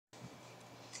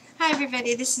Hi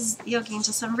everybody, this is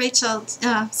Yogangel7.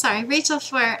 Rachel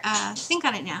for Think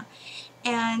on It Now.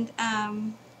 And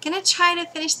gonna try to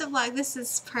finish the vlog. This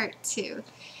is part 2.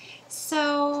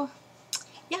 So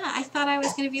yeah, I thought I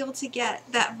was gonna be able to get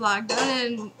that vlog done,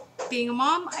 and being a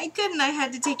mom, I couldn't. I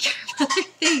had to take care of other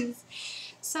things.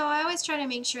 So I always try to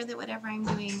make sure that whatever I'm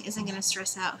doing isn't gonna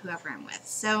stress out whoever I'm with.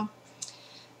 So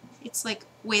it's like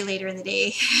way later in the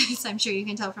day, so I'm sure you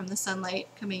can tell from the sunlight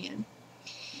coming in.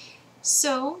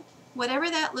 So whatever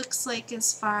that looks like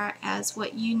as far as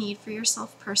what you need for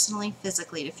yourself personally,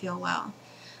 physically, to feel well.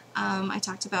 I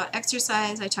talked about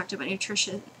exercise, I talked about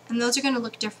nutrition, and those are going to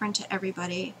look different to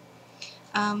everybody.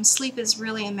 Sleep is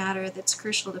really a matter that's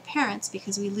crucial to parents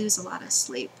because we lose a lot of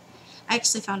sleep. I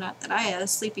actually found out that I had a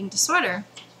sleeping disorder,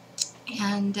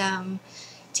 and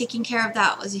taking care of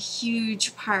that was a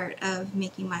huge part of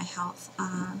making my health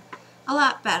a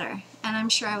lot better, and I'm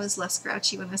sure I was less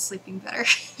grouchy when I was sleeping better.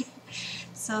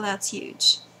 So that's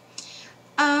huge.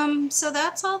 So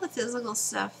that's all the physical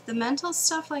stuff. The mental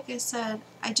stuff, like I said,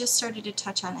 I just started to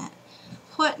touch on it.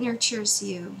 What nurtures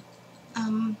you?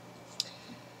 I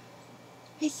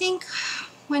think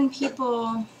when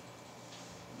people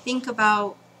think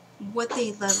about what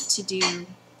they love to do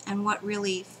and what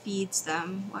really feeds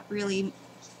them, what really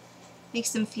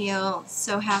makes them feel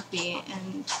so happy,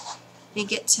 and they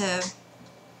get to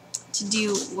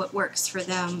do what works for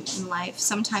them in life.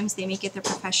 Sometimes they make it their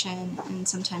profession and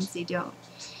sometimes they don't.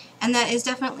 And that is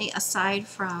definitely aside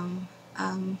from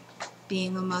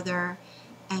being a mother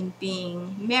and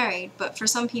being married, but for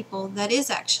some people that is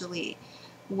actually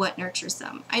what nurtures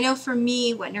them. I know for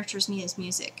me, what nurtures me is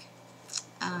music.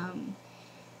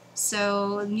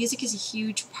 So music is a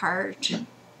huge part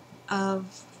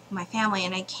of my family,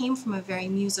 and I came from a very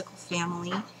musical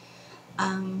family.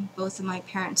 Both of my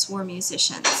parents were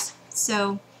musicians.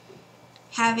 So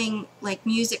having like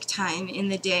music time in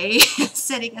the day,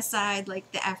 setting aside like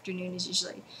the afternoon is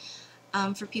usually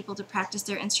for people to practice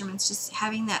their instruments, just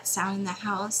having that sound in the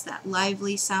house, that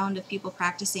lively sound of people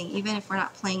practicing, even if we're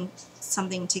not playing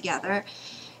something together,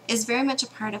 is very much a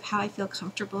part of how I feel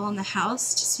comfortable in the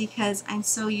house, just because I'm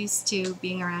so used to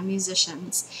being around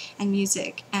musicians and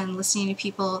music and listening to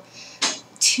people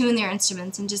tune their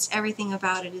instruments, and just everything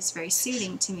about it is very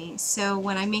soothing to me. So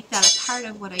when I make that a part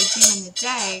of what I do in the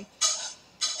day,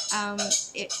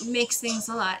 it makes things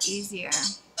a lot easier.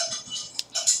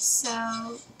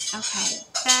 So, okay,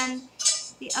 then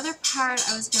the other part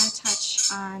I was going to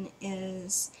touch on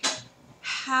is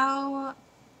how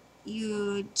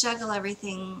you juggle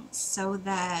everything so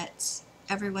that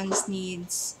everyone's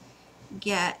needs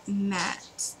get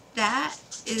met. That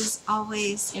is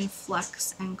always in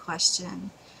flux and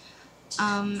question.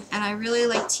 And I really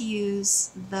like to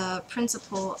use the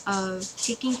principle of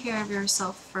taking care of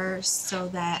yourself first so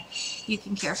that you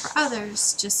can care for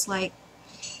others, just like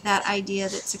that idea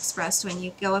that's expressed when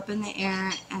you go up in the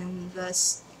air and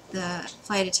the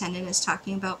flight attendant is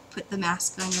talking about put the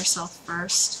mask on yourself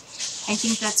first. I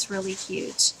think that's really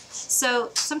huge.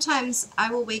 So sometimes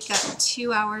I will wake up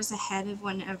 2 hours ahead of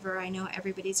whenever I know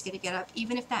everybody's going to get up,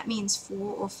 even if that means 4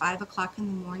 or 5 o'clock in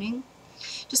the morning,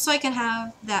 just so I can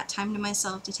have that time to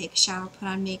myself to take a shower, put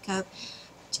on makeup,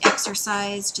 to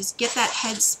exercise, just get that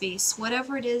headspace,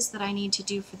 whatever it is that I need to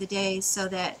do for the day, so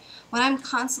that when I'm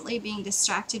constantly being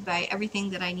distracted by everything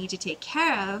that I need to take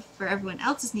care of for everyone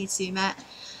else's needs to be met,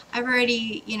 I've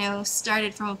already,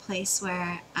 started from a place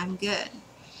where I'm good.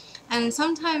 And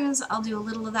sometimes I'll do a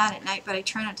little of that at night, but I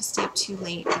try not to stay up too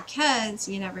late because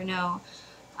you never know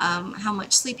how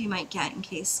much sleep you might get in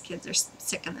case kids are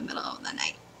sick in the middle of the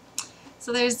night.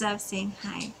 So there's Zev saying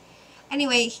hi.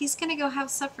 Anyway, he's going to go have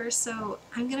supper, so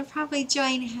I'm going to probably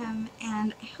join him,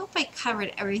 and I hope I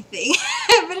covered everything.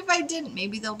 But if I didn't,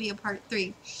 maybe there'll be a part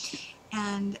 3.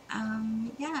 And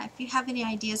yeah, if you have any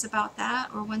ideas about that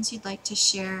or ones you'd like to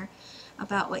share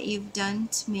about what you've done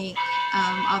to make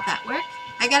all that work,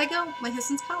 I gotta go. My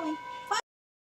husband's calling.